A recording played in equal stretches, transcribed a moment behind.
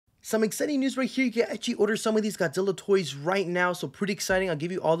some exciting news right here. You can actually order some of these Godzilla toys right now, so pretty exciting. I'll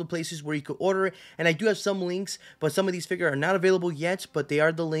give you all the places where you can order it, and I do have some links, but some of these figures are not available yet, but they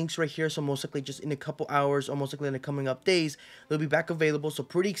are the links right here, so most likely just in a couple hours, or most likely in the coming up days, they'll be back available, so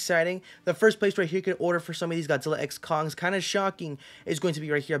pretty exciting. The first place right here you can order for some of these Godzilla X Kongs, kind of shocking, is going to be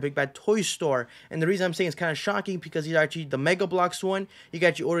right here at Big Bad Toy Store, and the reason I'm saying it's kind of shocking because these are actually the Mega Blocks one. You can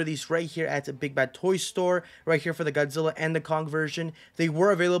actually order these right here at the Big Bad Toy Store, right here for the Godzilla and the Kong version. They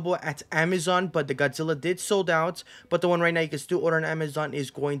were available at Amazon, but the Godzilla did sold out, but the one right now you can still order on Amazon is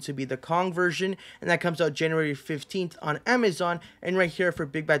going to be the Kong version, and that comes out January 15th on Amazon. And right here for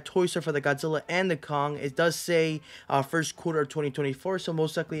Big Bad Toy Store for the Godzilla and the Kong, it does say first quarter of 2024, so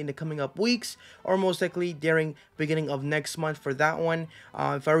most likely in the coming up weeks, or most likely during beginning of next month for that one.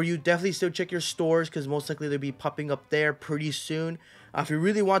 If I were you, definitely still check your stores, because most likely they'll be popping up there pretty soon. If you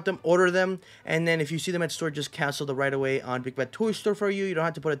really want them, order them, and then if you see them at store, just cancel them right away on Big Bad Toy Store for you. You don't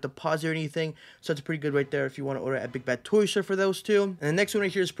have to put a deposit or anything, so it's pretty good right there if you want to order at Big Bad Toy Store for those two. And the next one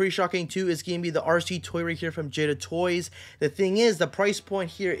right here is pretty shocking too. It's going to be the RC toy right here from Jada Toys. The thing is, the price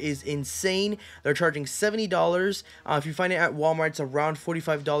point here is insane. They're charging $70. If you find it at Walmart, it's around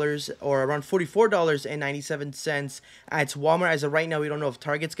 $45 or around $44.97 at Walmart. As of right now, we don't know if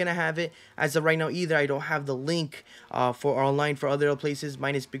Target's going to have it. As of right now either, I don't have the link for online for other places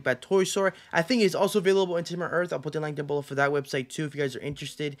minus Big Bad Toy Store. I think it's also available in Timber Earth. I'll put the link down below for that website too if you guys are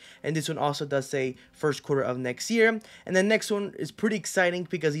interested. And this one also does say first quarter of next year. And the next one is pretty exciting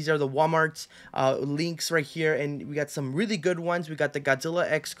because these are the Walmart's links right here, and we got some really good ones. We got the Godzilla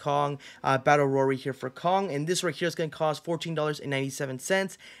X Kong Battle Roar here for Kong, and this right here is going to cost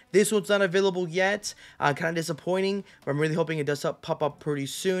 $14.97. This one's not available yet. Kind of disappointing, but I'm really hoping it does pop up pretty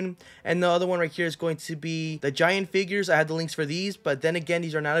soon. And the other one right here is going to be the giant figures. I had the links for these, but then again,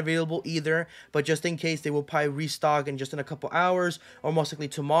 these are not available either. But just in case, they will probably restock in just in a couple hours, or most likely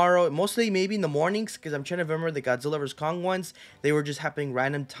tomorrow. Mostly maybe in the mornings, because I'm trying to remember the Godzilla vs Kong ones. They were just happening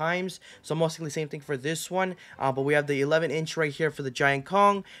random times. So most likely same thing for this one. But we have the 11-inch right here for the giant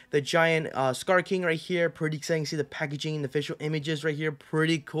Kong, the giant Skar King right here. Pretty exciting to see the packaging and the official images right here.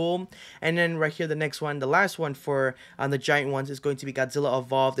 Pretty cool. And then right here, the next one, the last one for the giant ones is going to be Godzilla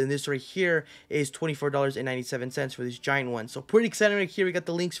Evolved, and this right here is $24.97 for these giant ones. So pretty exciting right here. We got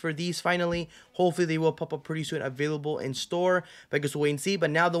the links for these finally. Hopefully they will pop up pretty soon, available in store, but I guess we'll wait and see.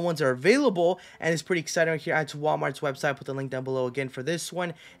 But now the ones are available, and it's pretty exciting right here. Add to Walmart's website. Put the link down below again for this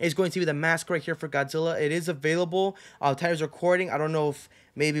one. It's going to be the mask right here for Godzilla. It is available. Time is recording. I don't know if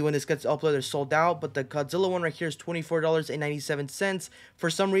maybe when this gets uploaded, they're sold out, but the Godzilla one right here is $24.97. For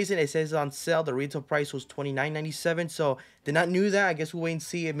some reason, it says on sale. The retail price was $29.97, so did not knew that. I guess we'll wait and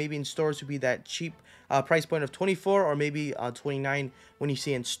see. It maybe in stores would be that cheap price point of $24 or maybe $29 when you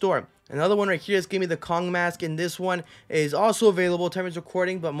see it in store. Another one right here is giving me the Kong mask, and this one is also available. Time is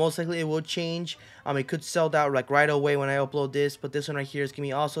recording, but most likely it will change. It could sell out like right away when I upload this, but this one right here is giving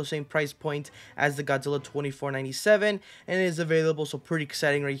me also same price point as the Godzilla, $24.97, and it is available, so pretty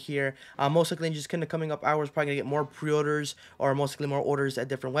exciting right here. Most likely in just kind of coming up hours, probably gonna get more pre-orders or most likely more orders at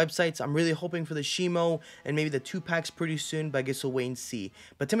different websites. I'm really hoping for the Shimo and maybe the 2-packs pretty soon, but I guess we'll wait and see.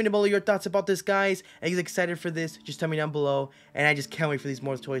 But tell me down below your thoughts about this, guys. Are you excited for this? Just tell me down below, and I just can't wait for these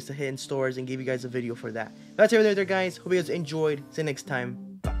more toys to hit in stores and give you guys a video for that. That's everything there, guys. Hope you guys enjoyed. See you next time.